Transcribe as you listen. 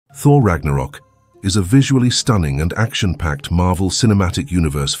Thor Ragnarok is a visually stunning and action-packed Marvel Cinematic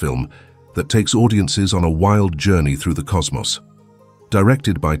Universe film that takes audiences on a wild journey through the cosmos.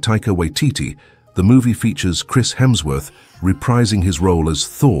 Directed by Taika Waititi, the movie features Chris Hemsworth reprising his role as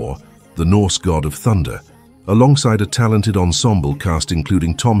Thor, the Norse god of thunder, alongside a talented ensemble cast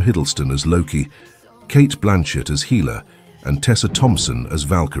including Tom Hiddleston as Loki, Cate Blanchett as Hela, and Tessa Thompson as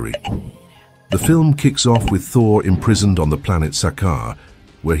Valkyrie. The film kicks off with Thor imprisoned on the planet Sakaar,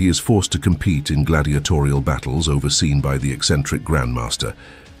 where he is forced to compete in gladiatorial battles overseen by the eccentric Grandmaster,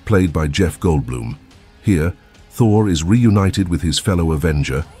 played by Jeff Goldblum. Here, Thor is reunited with his fellow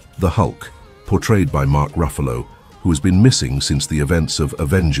Avenger, the Hulk, portrayed by Mark Ruffalo, who has been missing since the events of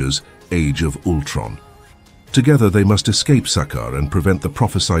Avengers: Age of Ultron. Together they must escape Sakaar and prevent the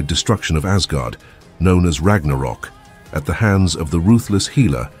prophesied destruction of Asgard, known as Ragnarok, at the hands of the ruthless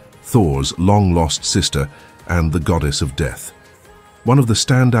Hela, Thor's long-lost sister and the goddess of death. One of the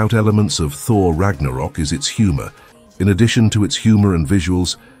standout elements of Thor Ragnarok is its humor. In addition to its humor and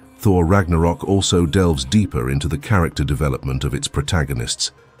visuals, Thor Ragnarok also delves deeper into the character development of its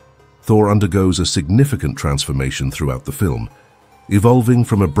protagonists. Thor undergoes a significant transformation throughout the film, evolving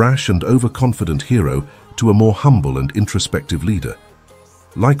from a brash and overconfident hero to a more humble and introspective leader.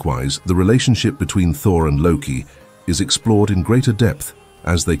 Likewise, the relationship between Thor and Loki is explored in greater depth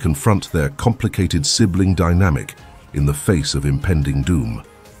as they confront their complicated sibling dynamic in the face of impending doom.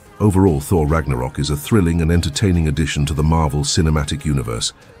 Overall, Thor Ragnarok is a thrilling and entertaining addition to the Marvel Cinematic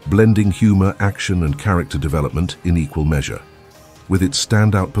Universe, blending humor, action, and character development in equal measure. With its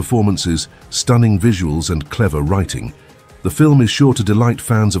standout performances, stunning visuals, and clever writing, the film is sure to delight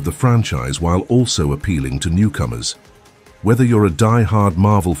fans of the franchise while also appealing to newcomers. Whether you're a die-hard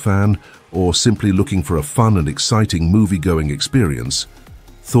Marvel fan or simply looking for a fun and exciting movie-going experience,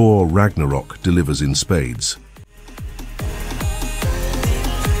 Thor Ragnarok delivers in spades.